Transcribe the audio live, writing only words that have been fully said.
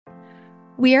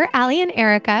We are Allie and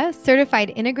Erica,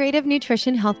 certified integrative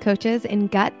nutrition health coaches in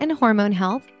gut and hormone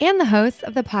health, and the hosts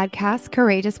of the podcast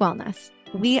Courageous Wellness.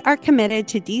 We are committed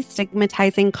to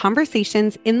destigmatizing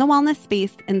conversations in the wellness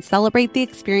space and celebrate the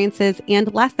experiences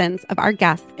and lessons of our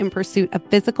guests in pursuit of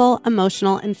physical,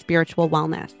 emotional, and spiritual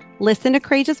wellness. Listen to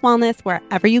Courageous Wellness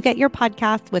wherever you get your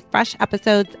podcasts with fresh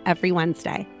episodes every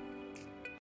Wednesday.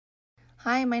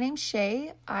 Hi, my name's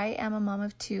Shay. I am a mom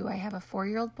of two. I have a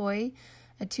 4-year-old boy,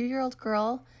 a 2-year-old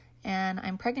girl, and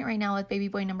I'm pregnant right now with baby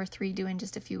boy number 3 due in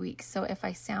just a few weeks. So if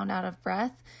I sound out of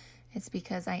breath, it's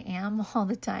because I am all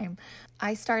the time.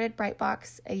 I started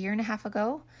Brightbox a 1.5 years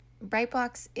ago.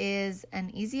 Brightbox is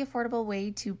an easy, affordable way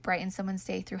to brighten someone's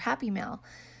day through Happy Meal.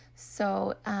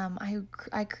 So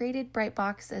I created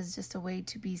Brightbox as just a way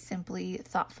to be simply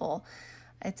thoughtful.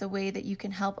 It's a way that you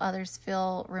can help others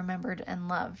feel remembered and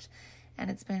loved. And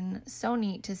it's been so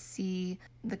neat to see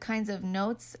the kinds of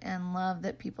notes and love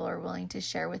that people are willing to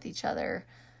share with each other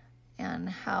and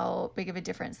how big of a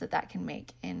difference that can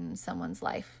make in someone's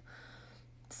life.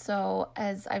 So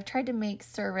as I've tried to make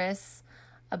service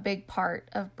a big part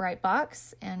of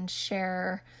Brightbox and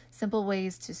share simple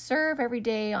ways to serve every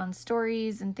day on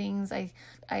stories and things, I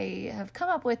have come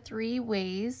up with 3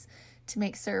 ways to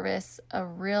make service a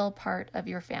real part of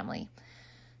your family.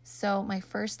 So my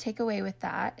first takeaway with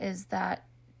that is that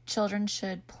children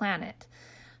should plan it.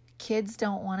 Kids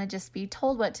don't want to just be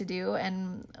told what to do,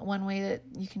 and one way that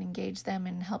you can engage them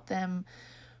and help them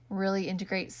really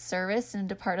integrate service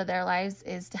into part of their lives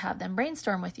is to have them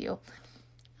brainstorm with you.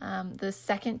 The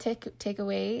second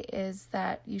takeaway is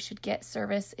that you should get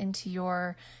service into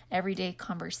your everyday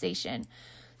conversation.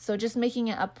 So just making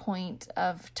it a point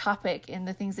of topic in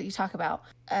the things that you talk about.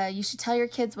 You should tell your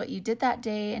kids what you did that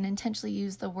day and intentionally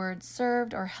use the word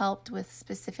served or helped with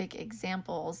specific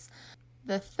examples.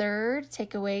 The third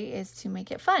takeaway is to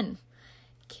make it fun.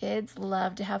 Kids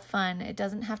love to have fun. It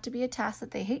doesn't have to be a task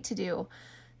that they hate to do.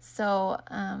 So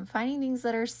finding things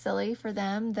that are silly for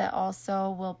them that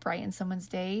also will brighten someone's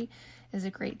day is a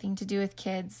great thing to do with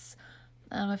kids.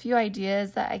 A few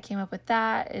ideas that I came up with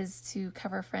that is to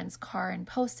cover a friend's car in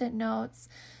Post-it notes.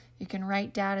 You can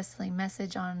write dad a silly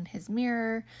message on his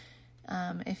mirror.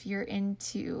 If you're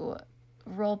into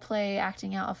role play,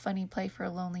 acting out a funny play for a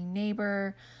lonely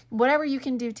neighbor, whatever you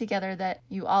can do together that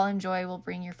you all enjoy will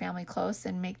bring your family close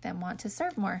and make them want to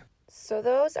serve more. So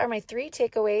those are my 3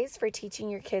 takeaways for teaching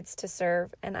your kids to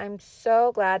serve, and I'm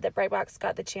so glad that Brightbox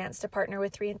got the chance to partner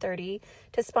with 3 in 30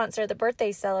 to sponsor the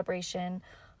birthday celebration.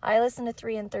 I listen to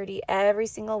 3 in 30 every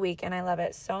single week, and I love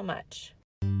it so much.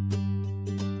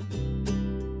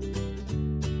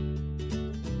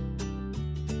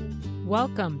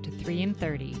 Welcome to 3 in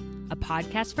 30, a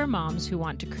podcast for moms who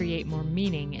want to create more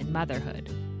meaning in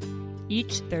motherhood.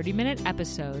 Each 30-minute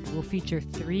episode will feature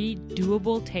 3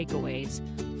 doable takeaways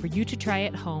for you to try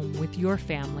at home with your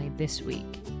family this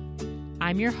week.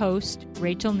 I'm your host,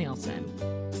 Rachel Nielsen.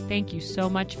 Thank you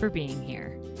so much for being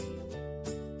here.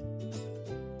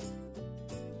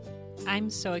 I'm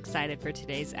so excited for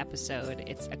today's episode.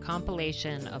 It's a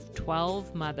compilation of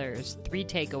 12 mothers' 3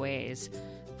 takeaways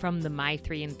from the My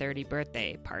 3 in 30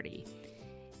 birthday party.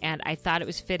 And I thought it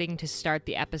was fitting to start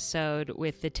the episode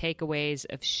with the takeaways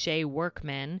of Shay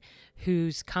Workman,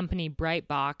 whose company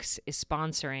Brightbox is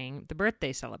sponsoring the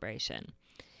birthday celebration.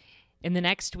 In the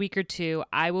next week or 2,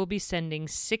 I will be sending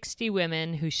 60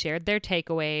 women who shared their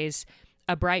takeaways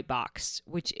a Brightbox,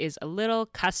 which is a little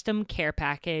custom care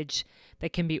package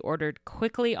that can be ordered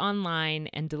quickly online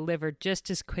and delivered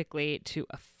just as quickly to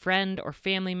a friend or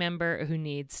family member who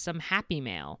needs some Happy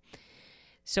Mail.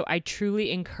 So I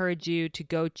truly encourage you to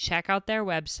go check out their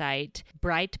website,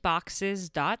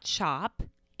 brightboxes.shop,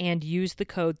 and use the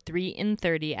code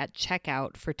 3in30 at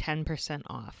checkout for 10%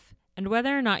 off. And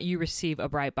whether or not you receive a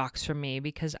Brightbox from me,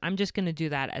 because I'm just going to do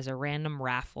that as a random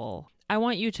raffle, I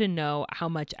want you to know how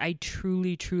much I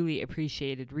truly, truly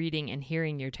appreciated reading and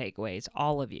hearing your takeaways,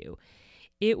 all of you.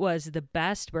 It was the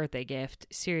best birthday gift,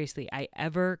 seriously, I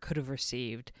ever could have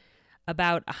received.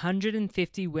 About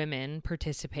 150 women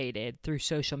participated through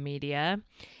social media,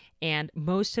 and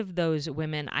most of those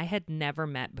women I had never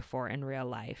met before in real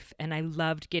life, and I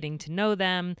loved getting to know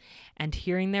them and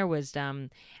hearing their wisdom,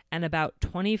 and about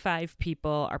 25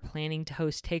 people are planning to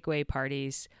host takeaway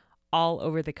parties all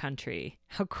over the country.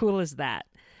 How cool is that?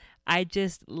 I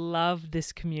just love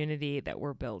this community that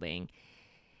we're building.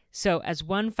 So as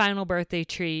one final birthday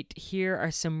treat, here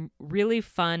are some really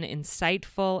fun,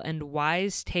 insightful, and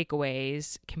wise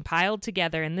takeaways compiled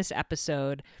together in this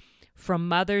episode from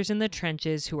mothers in the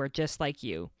trenches who are just like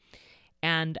you.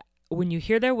 And when you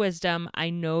hear their wisdom, I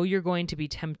know you're going to be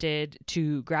tempted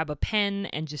to grab a pen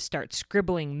and just start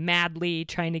scribbling madly,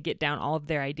 trying to get down all of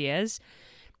their ideas.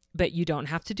 But you don't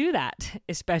have to do that,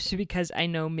 especially because I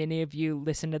know many of you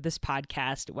listen to this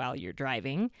podcast while you're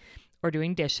driving or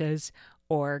doing dishes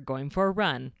or going for a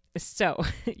run. So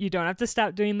you don't have to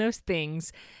stop doing those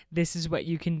things. This is what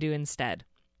you can do instead.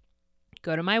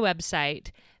 Go to my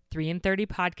website,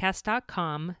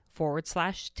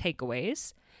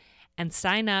 3in30podcast.com/takeaways, and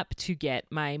sign up to get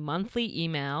my monthly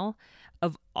email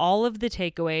of all of the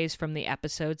takeaways from the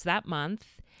episodes that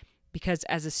month. Because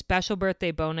as a special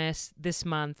birthday bonus this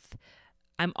month,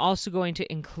 I'm also going to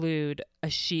include a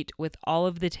sheet with all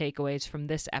of the takeaways from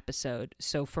this episode.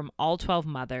 So from all 12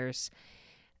 mothers.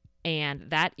 And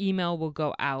that email will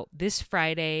go out this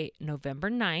Friday, November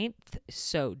 9th.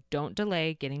 So don't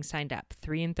delay getting signed up.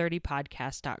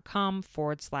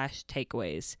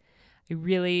 3in30podcast.com/takeaways. I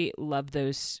really love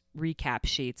those recap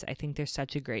sheets. I think they're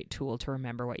such a great tool to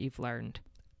remember what you've learned.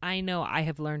 I know I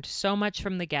have learned so much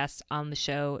from the guests on the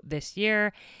show this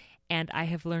year, and I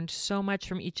have learned so much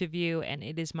from each of you, and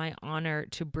it is my honor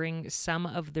to bring some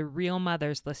of the real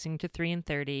mothers listening to 3 in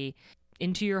 30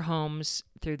 into your homes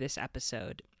through this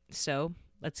episode. So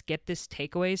let's get this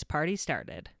takeaways party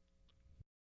started.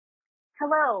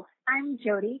 Hello, I'm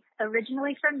Jody,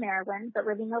 originally from Maryland, but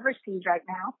living overseas right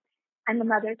now. I'm the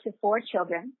mother to 4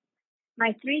 children.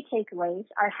 My 3 takeaways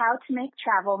are how to make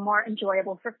travel more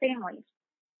enjoyable for families.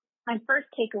 My first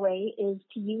takeaway is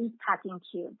to use packing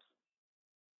cubes.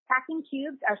 Packing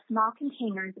cubes are small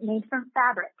containers made from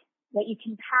fabric that you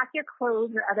can pack your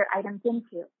clothes or other items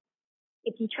into.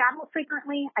 If you travel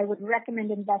frequently, I would recommend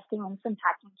investing in some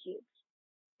packing cubes.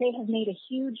 They have made a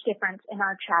huge difference in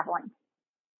our traveling.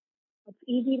 It's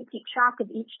easy to keep track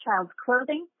of each child's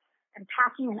clothing, and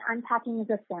packing and unpacking is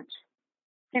a cinch.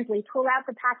 Simply pull out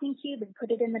the packing cube and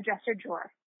put it in the dresser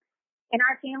drawer. In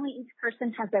our family, each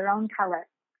person has their own color.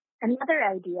 Another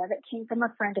idea that came from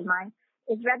a friend of mine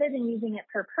is rather than using it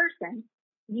per person,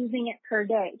 using it per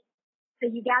day. So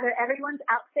you gather everyone's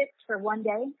outfits for one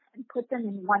day and put them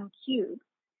in one cube.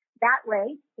 That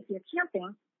way, if you're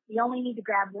camping, you only need to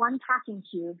grab one packing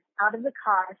cube out of the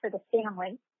car for the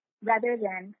family rather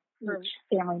than each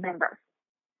family member.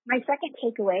 My second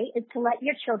takeaway is to let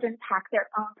your children pack their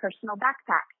own personal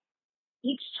backpack.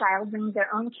 Each child brings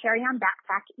their own carry-on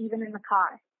backpack, even in the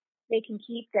car. They can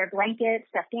keep their blankets,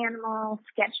 stuffed animals,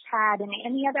 sketch pad, and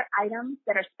any other items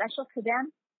that are special to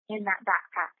them in that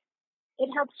backpack. It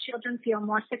helps children feel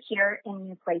more secure in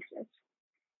new places.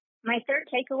 My third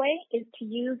takeaway is to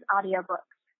use audiobooks.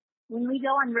 When we go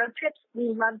on road trips, we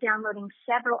love downloading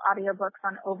several audiobooks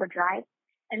on Overdrive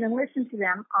and then listen to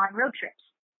them on road trips.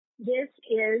 This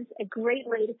is a great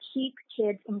way to keep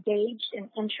kids engaged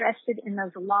and interested in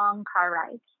those long car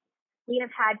rides. We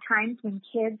have had times when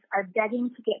kids are begging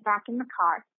to get back in the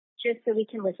car just so we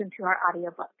can listen to our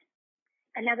audiobook.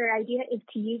 Another idea is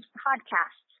to use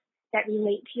podcasts that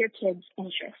relate to your kids'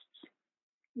 interests.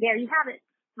 There you have it,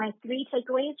 my 3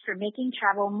 takeaways for making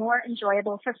travel more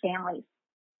enjoyable for families.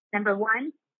 Number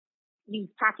 1, use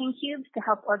packing cubes to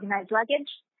help organize luggage.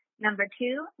 Number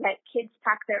 2, let kids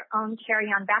pack their own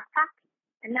carry-on backpack.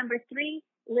 And number 3,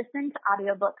 listen to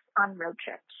audiobooks on road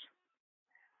trips.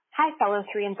 Hi, fellow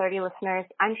 3 in 30 listeners.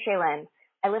 I'm Shaylin.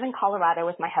 I live in Colorado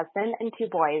with my husband and 2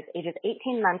 boys, ages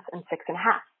 18 months and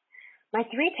 6.5. My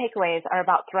 3 takeaways are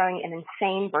about throwing an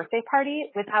insane birthday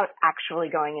party without actually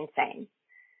going insane.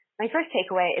 My first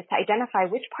takeaway is to identify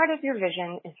which part of your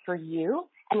vision is for you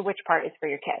and which part is for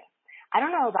your kid. I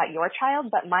don't know about your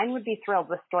child, but mine would be thrilled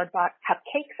with store-bought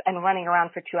cupcakes and running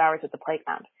around for 2 hours at the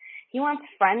playground. He wants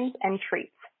friends and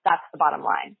treats. That's the bottom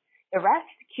line. The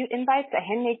rest, cute invites, a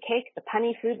handmade cake, the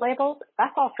punny food labels,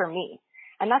 that's all for me.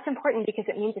 And that's important because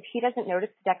it means if he doesn't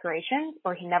notice the decorations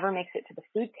or he never makes it to the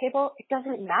food table, it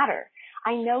doesn't matter.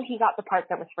 I know he got the part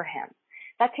that was for him.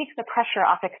 That takes the pressure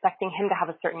off expecting him to have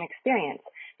a certain experience,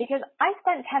 because I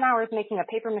spent 10 hours making a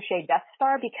papier-mâché Death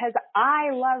Star because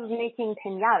I love making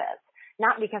piñatas,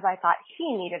 not because I thought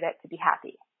he needed it to be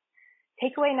happy.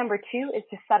 Takeaway number 2 is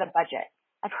to set a budget.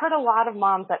 I've heard a lot of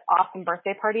moms at awesome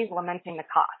birthday parties lamenting the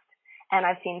cost. And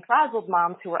I've seen frazzled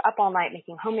moms who were up all night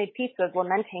making homemade pizzas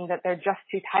lamenting that they're just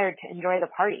too tired to enjoy the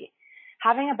party.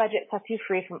 Having a budget sets you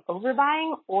free from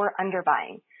overbuying or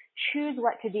underbuying. Choose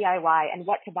what to DIY and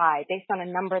what to buy based on a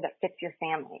number that fits your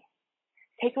family.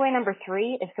 Takeaway number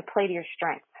 3 is to play to your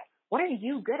strengths. What are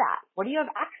you good at? What do you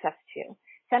have access to?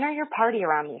 Center your party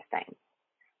around these things.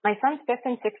 My son's 5th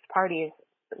and 6th parties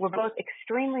were both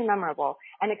extremely memorable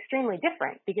and extremely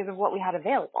different because of what we had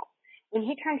available. When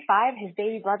he turned 5, his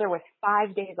baby brother was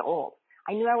 5 days old.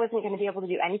 I knew I wasn't going to be able to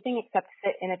do anything except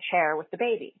sit in a chair with the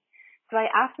baby. So I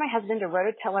asked my husband to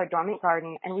rototill our dormant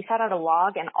garden, and we set out a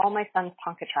log and all my son's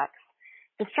Tonka trucks.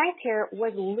 The strength here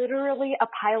was literally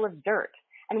a pile of dirt,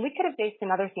 and we could have based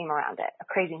another theme around it, a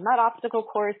crazy mud obstacle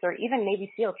course or even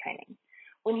Navy SEAL training.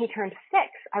 When he turned 6,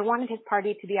 I wanted his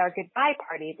party to be our goodbye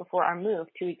party before our move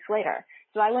 2 weeks later,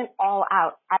 so I went all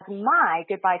out as my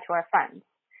goodbye to our friends.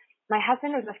 My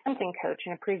husband was a fencing coach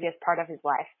in a previous part of his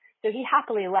life, so he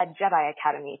happily led Jedi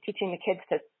Academy, teaching the kids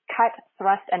to cut,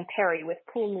 thrust, and parry with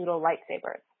pool noodle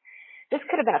lightsabers. This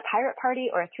could have been a pirate party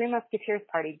or a Three Musketeers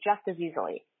party just as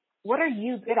easily. What are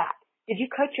you good at? Did you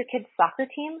coach your kids' soccer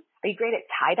team? Are you great at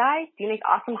tie-dye? Do you make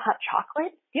awesome hot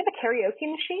chocolate? Do you have a karaoke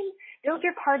machine? Build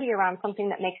your party around something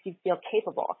that makes you feel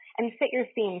capable and fit your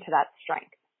theme to that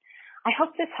strength. I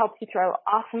hope this helps you throw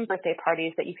awesome birthday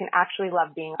parties that you can actually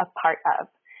love being a part of.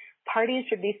 Parties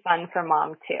should be fun for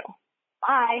mom, too.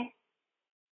 Bye.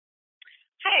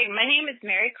 Hi, my name is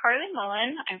Mary Carly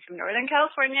Mullen. I'm from Northern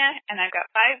California, and I've got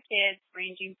 5 kids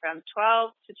ranging from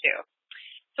 12 to 2.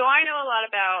 So I know a lot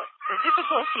about the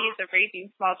difficulties of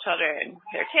raising small children.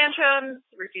 Their tantrums,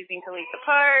 refusing to leave the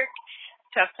park,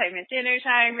 tough time at dinner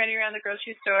time, running around the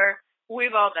grocery store.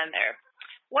 We've all been there.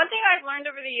 One thing I've learned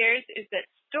over the years is that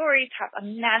stories have a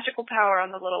magical power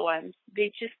on the little ones. They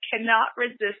just cannot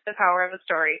resist the power of a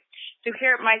story. So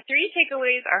here, my 3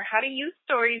 takeaways are how to use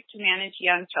stories to manage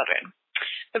young children.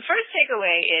 The first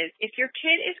takeaway is if your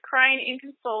kid is crying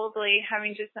inconsolably,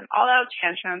 having just an all-out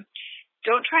tantrum,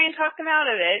 don't try and talk them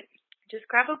out of it. Just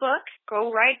grab a book,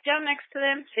 go right down next to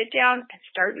them, sit down, and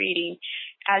start reading.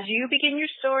 As you begin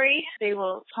your story, they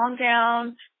will calm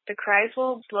down, the cries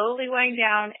will slowly wind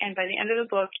down, and by the end of the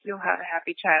book, you'll have a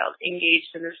happy child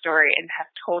engaged in the story and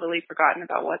have totally forgotten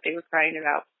about what they were crying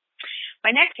about.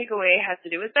 My next takeaway has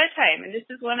to do with bedtime, and this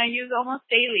is one I use almost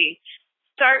daily.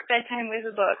 Start bedtime with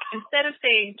a book. Instead of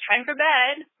saying, time for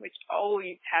bed, which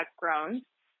always has groans,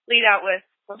 lead out with,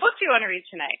 what book do you want to read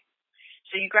tonight?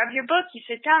 So you grab your book, you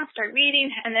sit down, start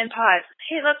reading, and then pause.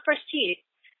 Hey, let's brush teeth.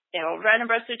 They'll run and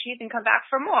brush their teeth and come back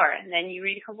for more. And then you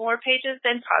read a couple more pages,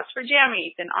 then pause for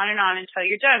jammies, and on until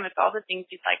you're done with all the things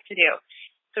you'd like to do.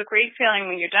 It's a great feeling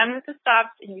when you're done with the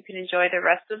stops and you can enjoy the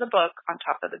rest of the book on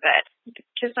top of the bed.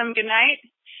 Kiss them goodnight,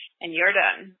 and you're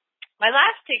done. My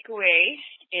last takeaway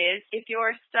is if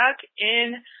you're stuck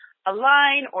in a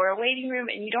line or a waiting room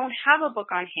and you don't have a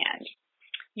book on hand,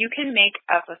 you can make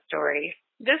up a story.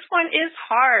 This one is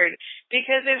hard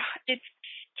because it's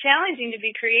challenging to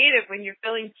be creative when you're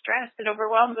feeling stressed and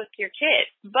overwhelmed with your kid,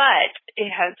 but it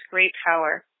has great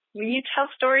power. When you tell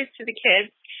stories to the kids,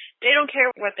 they don't care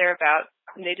what they're about.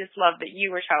 They just love that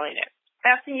you were telling it.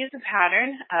 I often use a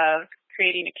pattern of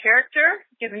creating a character,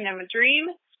 giving them a dream,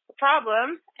 a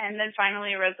problem, and then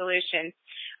finally a resolution.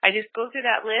 I just go through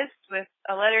that list with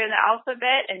a letter in the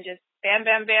alphabet and just bam,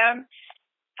 bam, bam,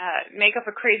 make up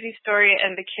a crazy story,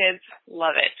 and the kids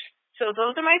love it. So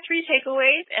those are my 3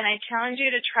 takeaways, and I challenge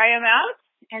you to try them out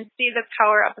and see the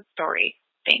power of a story.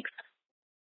 Thanks.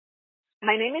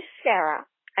 My name is Sarah.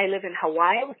 I live in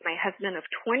Hawaii with my husband of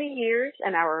 20 years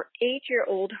and our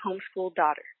 8-year-old homeschool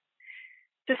daughter.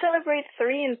 To celebrate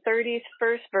 3 and 30's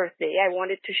first birthday, I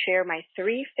wanted to share my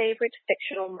 3 favorite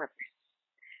fictional mothers.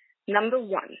 Number 1,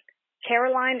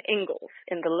 Caroline Ingalls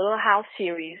in the Little House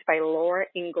series by Laura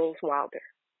Ingalls Wilder.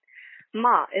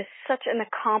 Ma is such an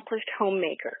accomplished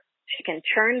homemaker. She can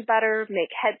churn butter, make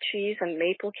head cheese, and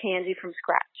maple candy from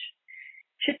scratch.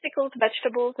 She pickles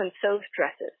vegetables and sews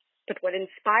dresses, but what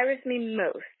inspires me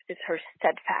most is her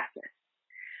steadfastness.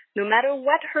 No matter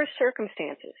what her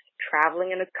circumstances,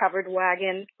 traveling in a covered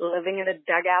wagon, living in a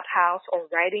dugout house,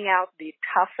 or riding out the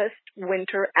toughest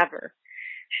winter ever,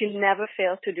 she never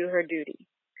fails to do her duty.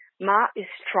 Ma is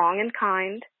strong and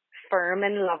kind, firm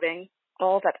and loving,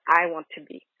 all that I want to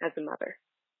be as a mother.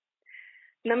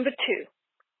 Number 2,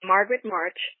 Margaret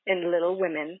March in Little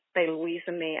Women by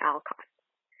Louisa May Alcott.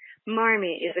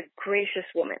 Marmee is a gracious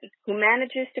woman who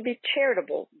manages to be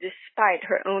charitable despite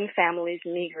her own family's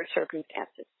meager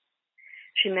circumstances.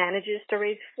 She manages to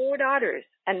raise 4 daughters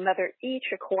and mother each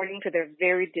according to their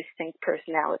very distinct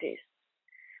personalities.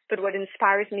 But what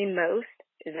inspires me most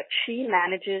is that she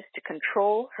manages to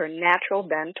control her natural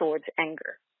bent towards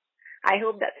anger. I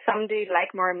hope that someday, like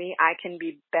Marmee, I can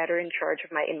be better in charge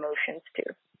of my emotions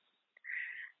too.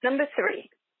 Number 3,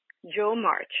 Jo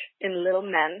March in Little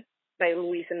Men by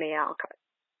Louisa May Alcott.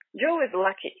 Jo is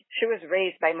lucky. She was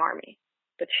raised by Marmee,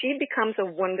 but she becomes a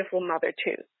wonderful mother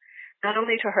too, not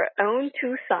only to her own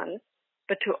 2 sons,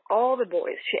 but to all the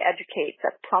boys she educates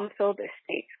at Plumfield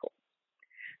Estate School.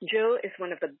 Jo is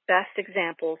one of the best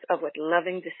examples of what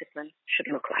loving discipline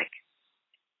should look like.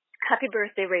 Happy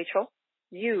birthday, Rachel.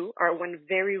 You are one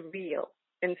very real,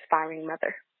 inspiring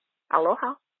mother.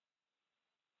 Aloha.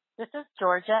 This is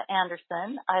Georgia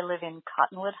Anderson. I live in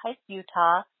Cottonwood Heights,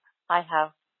 Utah. I have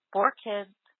 4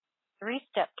 kids, 3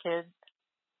 stepkids,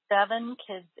 7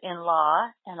 kids-in-law,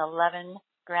 and 11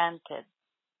 grandkids.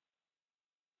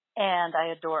 And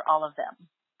I adore all of them.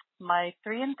 My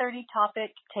 3 in 30 topic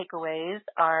takeaways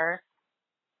are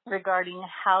regarding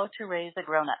how to raise a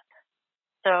grown-up.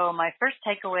 So my first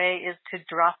takeaway is to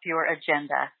drop your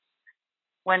agenda.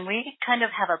 When we kind of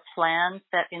have a plan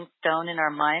set in stone in our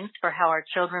minds for how our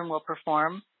children will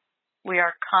perform, we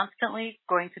are constantly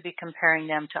going to be comparing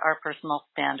them to our personal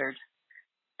standard.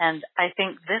 And I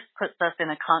think this puts us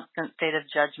in a constant state of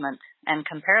judgment and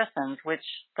comparisons, which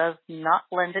does not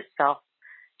lend itself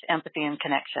to empathy and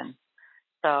connection.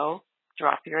 So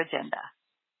drop your agenda.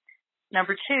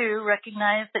 Number 2,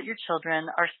 recognize that your children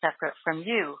are separate from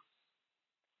you.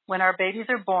 When our babies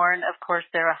are born, of course,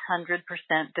 they're 100%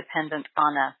 dependent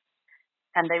on us,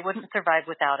 and they wouldn't survive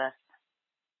without us.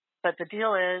 But the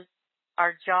deal is,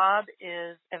 our job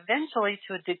is eventually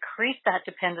to decrease that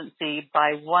dependency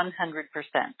by 100%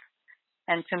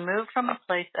 and to move from a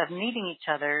place of needing each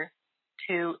other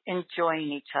to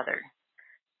enjoying each other.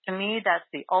 To me, that's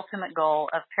the ultimate goal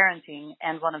of parenting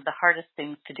and one of the hardest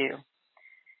things to do.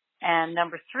 And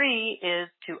number 3 is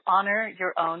to honor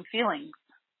your own feelings.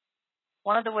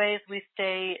 One of the ways we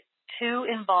stay too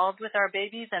involved with our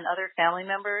babies and other family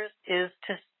members is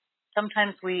to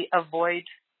sometimes we avoid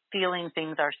feeling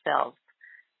things ourselves.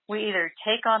 We either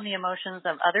take on the emotions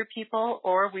of other people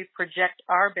or we project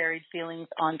our buried feelings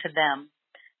onto them,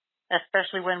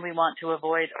 especially when we want to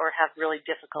avoid or have really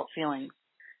difficult feelings.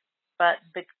 But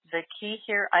the key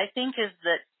here, I think, is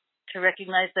that to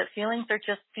recognize that feelings are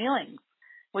just feelings.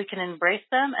 We can embrace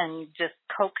them and just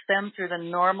coax them through the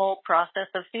normal process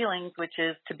of feelings, which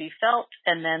is to be felt,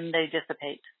 and then they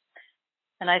dissipate.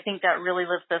 And I think that really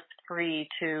leaves us free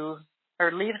to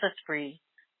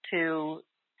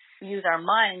use our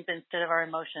minds instead of our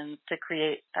emotions to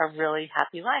create a really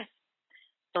happy life.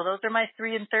 So those are my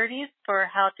 3 in 30s for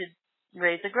how to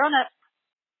raise a grown-up.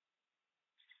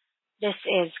 This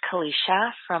is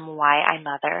Kalisha from Why I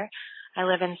Mother. I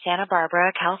live in Santa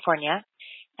Barbara, California.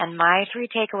 And my 3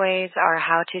 takeaways are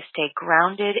how to stay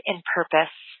grounded in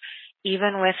purpose,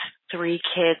 even with 3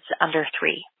 kids under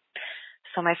 3.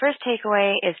 So my first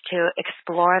takeaway is to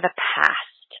explore the past.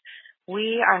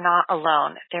 We are not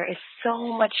alone. There is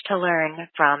so much to learn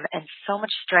from and so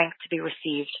much strength to be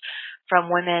received from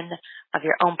women of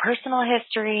your own personal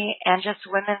history and just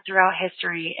women throughout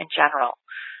history in general.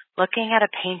 Looking at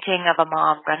a painting of a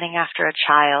mom running after a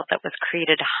child that was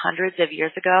created hundreds of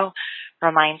years ago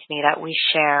reminds me that we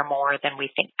share more than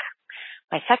we think.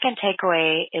 My second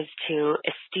takeaway is to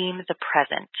esteem the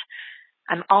present.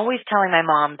 I'm always telling my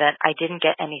mom that I didn't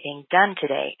get anything done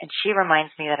today, and she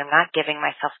reminds me that I'm not giving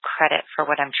myself credit for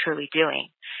what I'm truly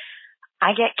doing.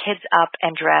 I get kids up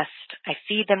and dressed. I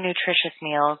feed them nutritious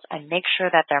meals. I make sure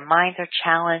that their minds are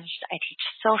challenged. I teach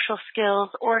social skills,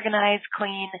 organize,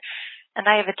 clean, and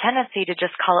I have a tendency to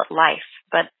just call it life.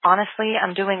 But honestly,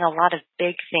 I'm doing a lot of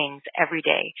big things every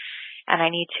day, and I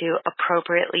need to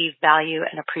appropriately value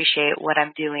and appreciate what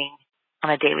I'm doing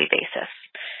on a daily basis.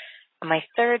 And my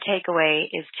third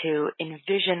takeaway is to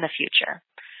envision the future.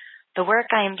 The work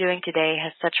I am doing today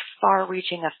has such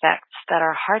far-reaching effects that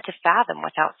are hard to fathom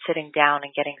without sitting down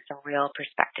and getting some real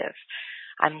perspective.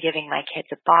 I'm giving my kids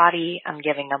a body. I'm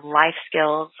giving them life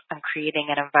skills. I'm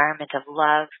creating an environment of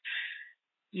love.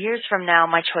 Years from now,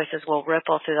 my choices will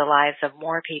ripple through the lives of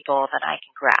more people than I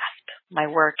can grasp.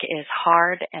 My work is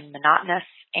hard and monotonous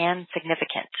and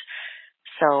significant.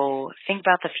 So think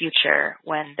about the future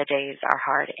when the days are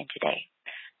hard in today.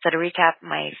 So to recap,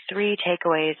 my 3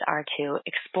 takeaways are to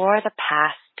explore the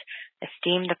past,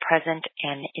 esteem the present,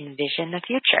 and envision the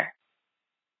future.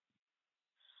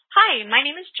 Hi, my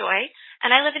name is Joy,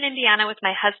 and I live in Indiana with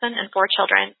my husband and 4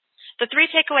 children. The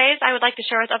 3 takeaways I would like to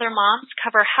share with other moms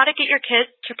cover how to get your kids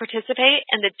to participate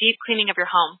in the deep cleaning of your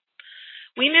home.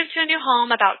 We moved to a new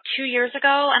home about 2 years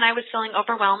ago, and I was feeling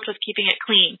overwhelmed with keeping it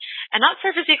clean, and not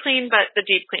surfacey clean, but the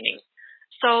deep cleaning.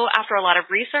 So after a lot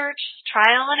of research,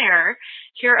 trial, and error,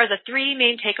 here are the 3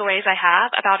 main takeaways I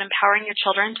have about empowering your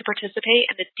children to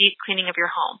participate in the deep cleaning of your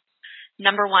home.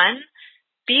 Number 1,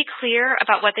 be clear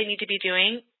about what they need to be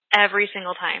doing every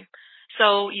single time.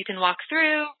 So you can walk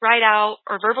through, write out,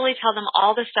 or verbally tell them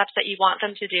all the steps that you want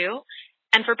them to do.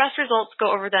 And for best results,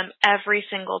 go over them every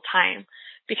single time.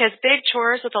 Because big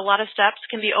chores with a lot of steps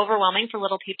can be overwhelming for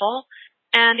little people.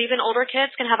 And even older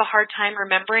kids can have a hard time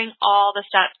remembering all the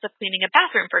steps of cleaning a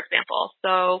bathroom, for example.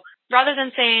 So rather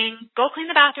than saying, go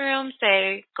clean the bathroom,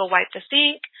 say, go wipe the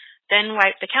sink, then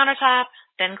wipe the countertop,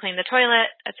 then clean the toilet,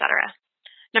 etc.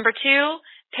 Number 2,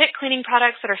 Pick cleaning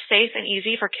products that are safe and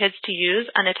easy for kids to use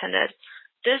unattended.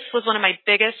 This was one of my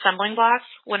biggest stumbling blocks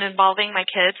when involving my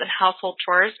kids in household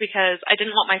chores because I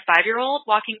didn't want my 5-year-old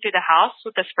walking through the house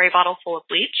with a spray bottle full of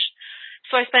bleach.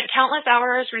 So I spent countless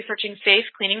hours researching safe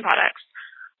cleaning products.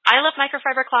 I love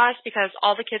microfiber cloths because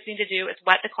all the kids need to do is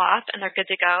wet the cloth and they're good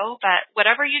to go. But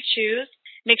whatever you choose,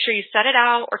 make sure you set it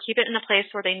out or keep it in a place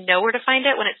where they know where to find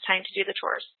it when it's time to do the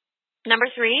chores. Number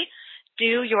 3,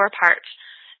 do your part.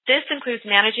 This includes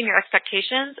managing your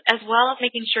expectations as well as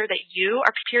making sure that you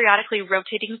are periodically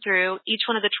rotating through each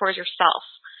one of the chores yourself.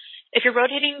 If you're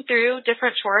rotating through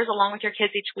different chores along with your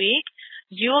kids each week,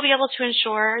 you will be able to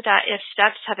ensure that if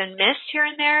steps have been missed here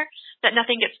and there, that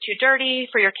nothing gets too dirty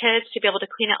for your kids to be able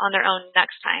to clean it on their own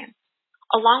next time.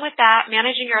 Along with that,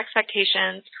 managing your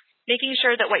expectations, making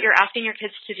sure that what you're asking your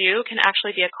kids to do can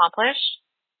actually be accomplished.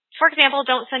 For example,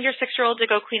 don't send your 6-year-old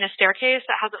to go clean a staircase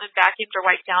that hasn't been vacuumed or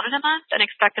wiped down in a month and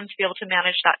expect them to be able to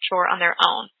manage that chore on their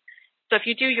own. So if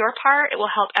you do your part, it will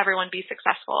help everyone be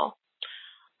successful.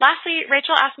 Lastly,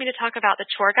 Rachel asked me to talk about the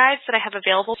chore guides that I have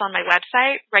available on my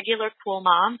website,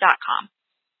 regularcoolmom.com.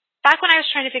 Back when I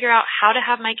was trying to figure out how to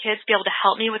have my kids be able to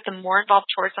help me with the more involved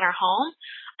chores in our home,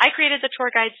 I created the chore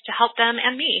guides to help them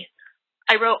and me.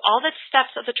 I wrote all the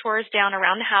steps of the chores down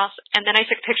around the house, and then I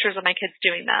took pictures of my kids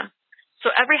doing them. So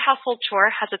every household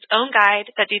chore has its own guide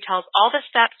that details all the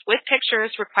steps with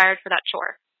pictures required for that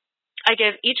chore. I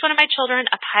give each one of my children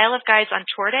a pile of guides on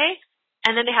chore day,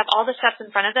 and then they have all the steps in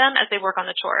front of them as they work on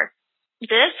the chore.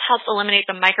 This helps eliminate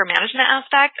the micromanagement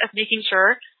aspect of making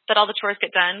sure that all the chores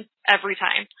get done every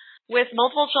time. With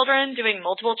multiple children doing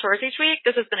multiple chores each week,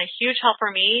 this has been a huge help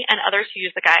for me and others who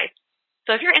use the guides.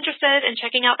 So if you're interested in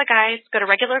checking out the guides, go to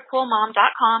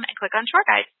regularcoolmom.com and click on chore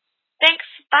guides. Thanks.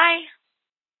 Bye.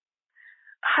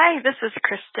 Hi, this is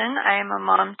Kristen. I am a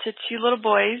mom to 2 little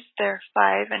boys. They're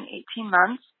 5 and 18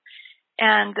 months.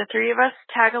 And the 3 of us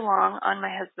tag along on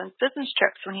my husband's business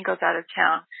trips when he goes out of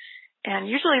town. And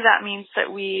usually that means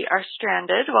that we are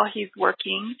stranded while he's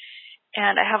working.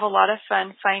 And I have a lot of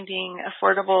fun finding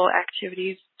affordable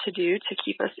activities to do to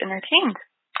keep us entertained.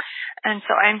 And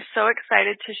so I'm so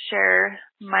excited to share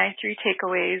my 3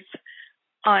 takeaways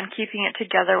on keeping it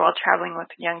together while traveling with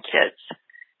young kids.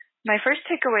 My first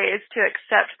takeaway is to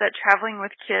accept that traveling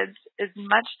with kids is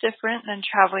much different than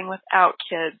traveling without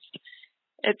kids.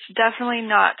 It's definitely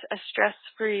not a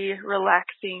stress-free,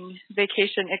 relaxing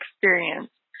vacation experience.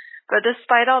 But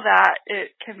despite all that,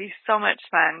 it can be so much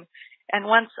fun. And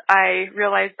once I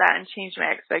realized that and changed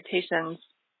my expectations,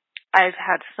 I've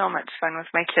had so much fun with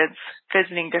my kids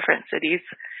visiting different cities.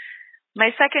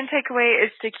 My second takeaway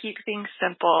is to keep things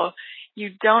simple. You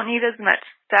don't need as much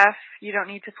stuff, you don't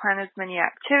need to plan as many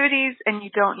activities, and you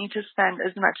don't need to spend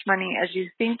as much money as you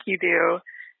think you do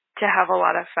to have a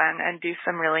lot of fun and do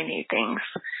some really neat things.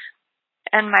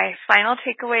 And my final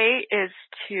takeaway is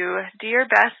to do your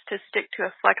best to stick to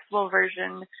a flexible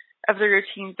version of the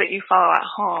routines that you follow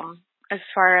at home, as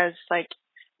far as like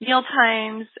meal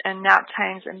times and nap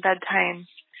times and bedtimes,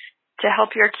 to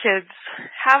help your kids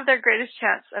have their greatest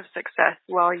chance of success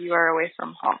while you are away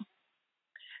from home.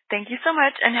 Thank you so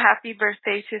much, and happy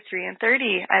birthday to 3 and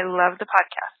 30. I love the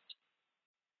podcast.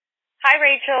 Hi,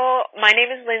 Rachel. My name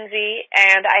is Lindsay,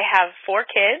 and I have 4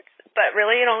 kids, but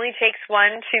really it only takes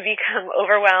one to become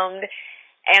overwhelmed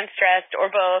and stressed,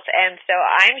 or both. And so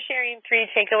I'm sharing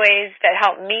 3 takeaways that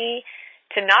help me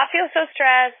to not feel so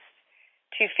stressed,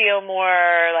 to feel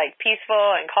more like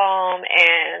peaceful and calm,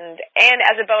 and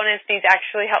as a bonus, these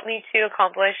actually help me to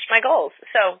accomplish my goals.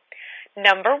 So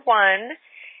number 1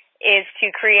 is to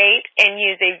create and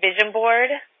use a vision board.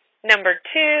 Number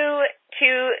 2, to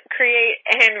create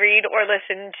and read or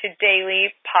listen to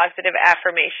daily positive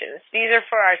affirmations. These are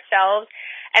for ourselves,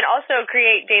 and also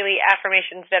create daily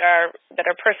affirmations that are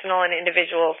personal and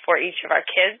individual for each of our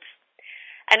kids.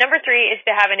 And number 3 is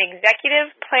to have an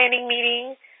executive planning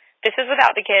meeting. This is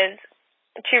without the kids,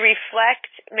 to reflect,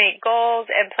 make goals,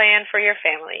 and plan for your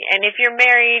family. And if you're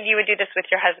married, you would do this with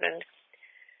your husband.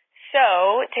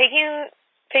 So taking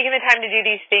the time to do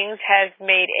these things has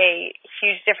made a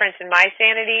huge difference in my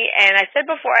sanity. And I said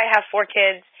before, I have 4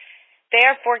 kids. They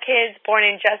are 4 kids born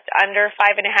in just under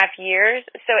 5.5 years.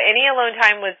 So any alone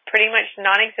time was pretty much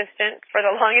non-existent for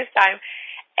the longest time.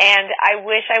 And I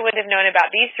wish I would have known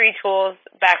about these 3 tools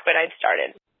back when I'd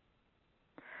started.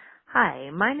 Hi,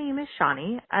 my name is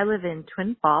Shawnee. I live in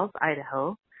Twin Falls,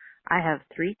 Idaho. I have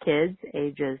 3 kids,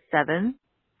 ages 7,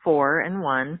 4, and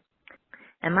 1.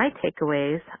 And my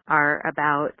takeaways are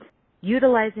about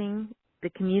utilizing the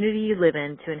community you live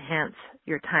in to enhance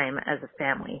your time as a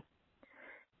family.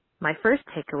 My first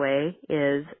takeaway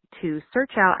is to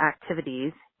search out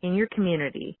activities in your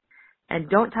community And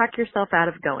don't talk yourself out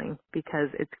of going, because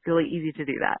it's really easy to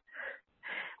do that.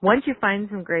 Once you find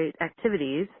some great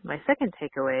activities, my second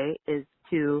takeaway is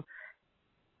to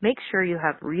make sure you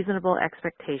have reasonable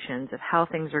expectations of how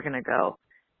things are going to go,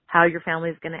 how your family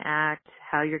is going to act,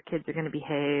 how your kids are going to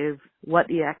behave, what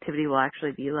the activity will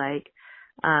actually be like,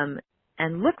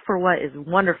 and look for what is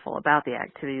wonderful about the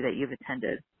activity that you've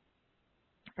attended.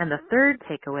 And the third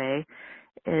takeaway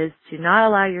is to not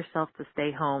allow yourself to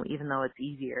stay home even though it's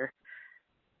easier.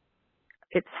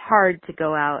 It's hard to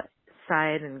go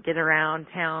outside and get around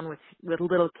town with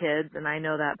little kids, and I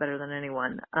know that better than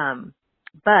anyone.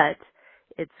 But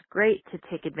it's great to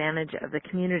take advantage of the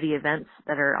community events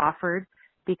that are offered,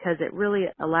 because it really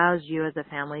allows you as a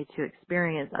family to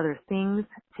experience other things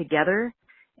together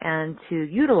and to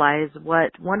utilize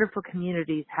what wonderful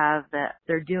communities have that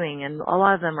they're doing, and a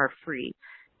lot of them are free.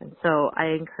 And so I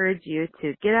encourage you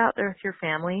to get out there with your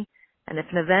family, and if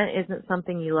an event isn't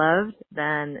something you loved,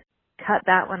 then cut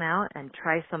that one out and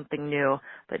try something new,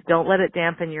 but don't let it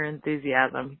dampen your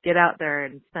enthusiasm. Get out there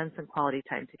and spend some quality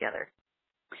time together.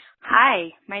 Hi,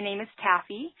 my name is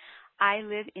Taffy. I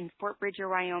live in Fort Bridger,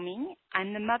 Wyoming.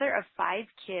 I'm the mother of 5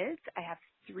 kids. I have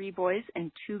 3 boys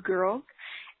and 2 girls,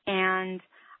 and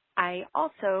I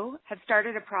also have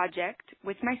started a project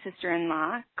with my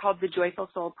sister-in-law called the Joyful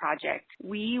Soul Project.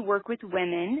 We work with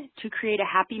women to create a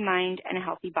happy mind and a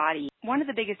healthy body. One of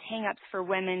the biggest hang-ups for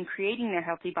women creating their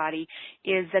healthy body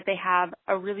is that they have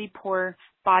a really poor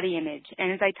body image.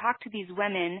 And as I talk to these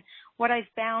women, what I've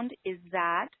found is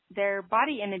that their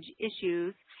body image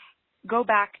issues go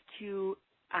back to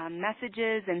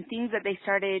messages and things that they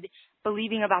started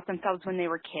believing about themselves when they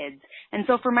were kids. And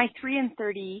so for my 3 and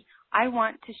 30, I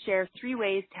want to share 3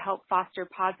 ways to help foster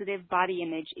positive body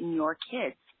image in your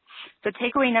kids. So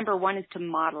takeaway number 1 is to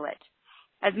model it.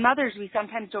 As mothers, we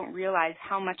sometimes don't realize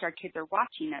how much our kids are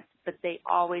watching us, but they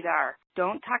always are.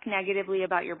 Don't talk negatively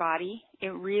about your body. It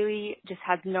really just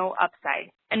has no upside.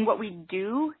 And what we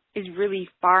do is really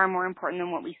far more important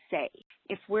than what we say.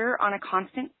 If we're on a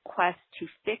constant quest to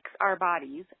fix our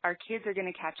bodies, our kids are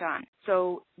going to catch on.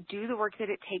 So do the work that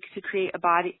it takes to create a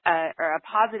body or a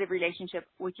positive relationship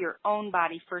with your own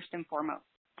body first and foremost.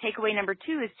 Takeaway number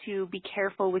 2 is to be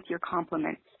careful with your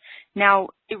compliments. Now,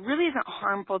 it really isn't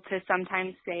harmful to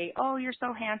sometimes say, oh, you're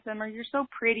so handsome, or you're so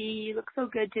pretty, you look so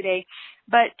good today,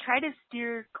 but try to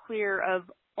steer clear of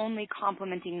only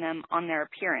complimenting them on their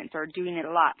appearance or doing it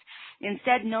a lot.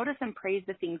 Instead, notice and praise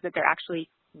the things that they're actually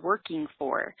working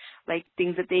for, like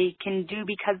things that they can do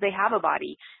because they have a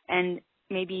body, and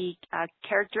maybe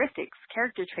character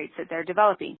traits that they're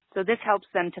developing. So this helps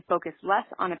them to focus less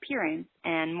on appearance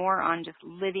and more on just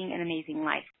living an amazing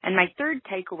life. And my third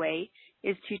takeaway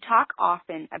is to talk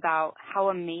often about how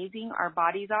amazing our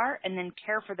bodies are and then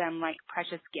care for them like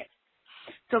precious gifts.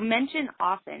 So mention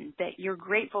often that you're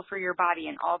grateful for your body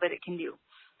and all that it can do.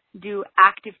 Do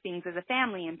active things as a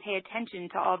family and pay attention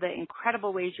to all the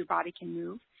incredible ways your body can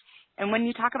move. And when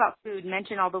you talk about food,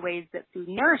 mention all the ways that food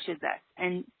nourishes us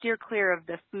and steer clear of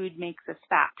the food makes us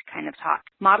fat kind of talk.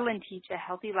 Model and teach a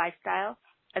healthy lifestyle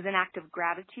as an act of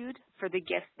gratitude for the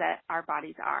gifts that our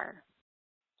bodies are.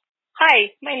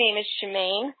 Hi, my name is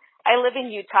Shemaine. I live in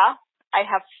Utah. I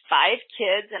have 5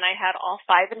 kids, and I had all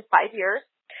 5 in 5 years.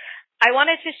 I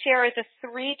wanted to share the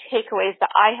 3 takeaways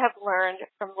that I have learned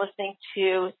from listening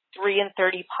to 3 and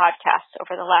 30 podcasts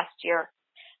over the last year.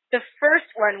 The first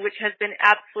one, which has been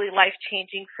absolutely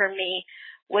life-changing for me,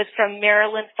 was from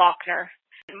Marilyn Faulkner.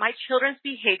 My children's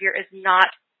behavior is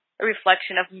not a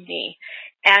reflection of me.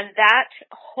 And that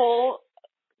whole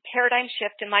paradigm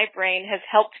shift in my brain has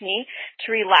helped me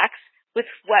to relax with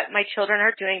what my children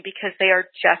are doing because they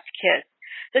are just kids.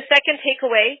 The second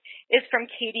takeaway is from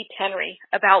Katie Penry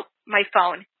about my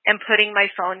phone and putting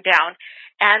my phone down.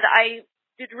 And I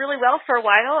did really well for a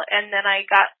while, and then I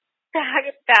got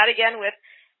bad again with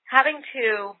having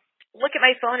to look at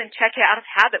my phone and check it out of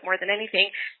habit more than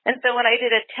anything. And so when I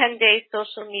did a 10-day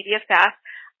social media fast,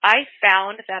 I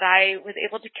found that I was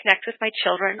able to connect with my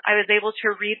children. I was able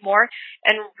to read more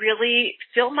and really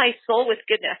fill my soul with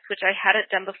goodness, which I hadn't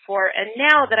done before. And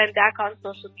now that I'm back on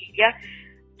social media,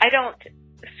 I don't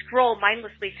scroll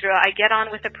mindlessly through it. I get on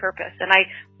with a purpose. And I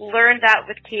learned that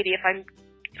with Katie.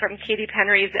 From Katie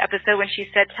Penry's episode when she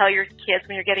said, tell your kids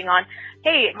when you're getting on,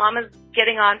 hey, Mama's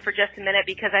getting on for just a minute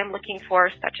because I'm looking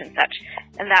for such and such.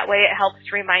 And that way it helps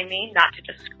to remind me not to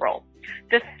just scroll.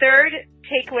 The third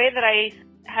takeaway that I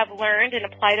have learned and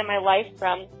applied in my life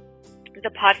from the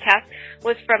podcast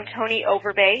was from Tony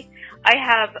Overbay. I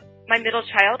have my middle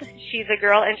child. She's a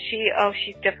girl, and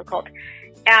she's difficult.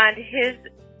 And his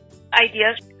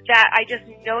ideas that I just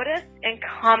notice and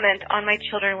comment on my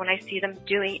children when I see them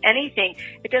doing anything.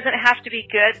 It doesn't have to be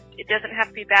good. It doesn't have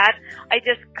to be bad. I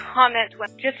just comment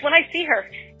when I see her.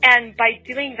 And by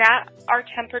doing that, our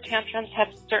temper tantrums have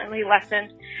certainly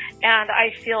lessened. And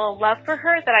I feel a love for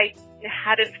her that I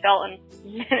hadn't felt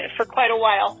for quite a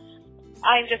while.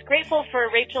 I'm just grateful for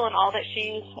Rachel and all that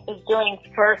she is doing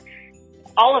for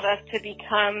all of us to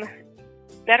become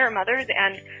better mothers,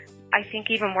 and I think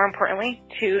even more importantly,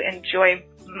 to enjoy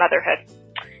motherhood.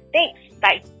 Thanks.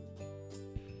 Bye.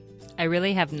 I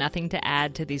really have nothing to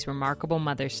add to these remarkable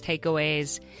mothers'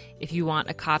 takeaways. If you want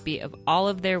a copy of all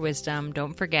of their wisdom,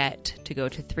 don't forget to go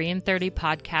to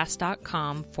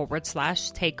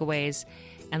 3in30podcast.com/takeaways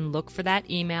and look for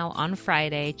that email on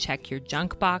Friday. Check your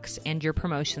junk box and your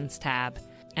promotions tab.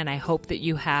 And I hope that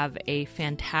you have a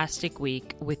fantastic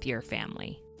week with your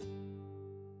family.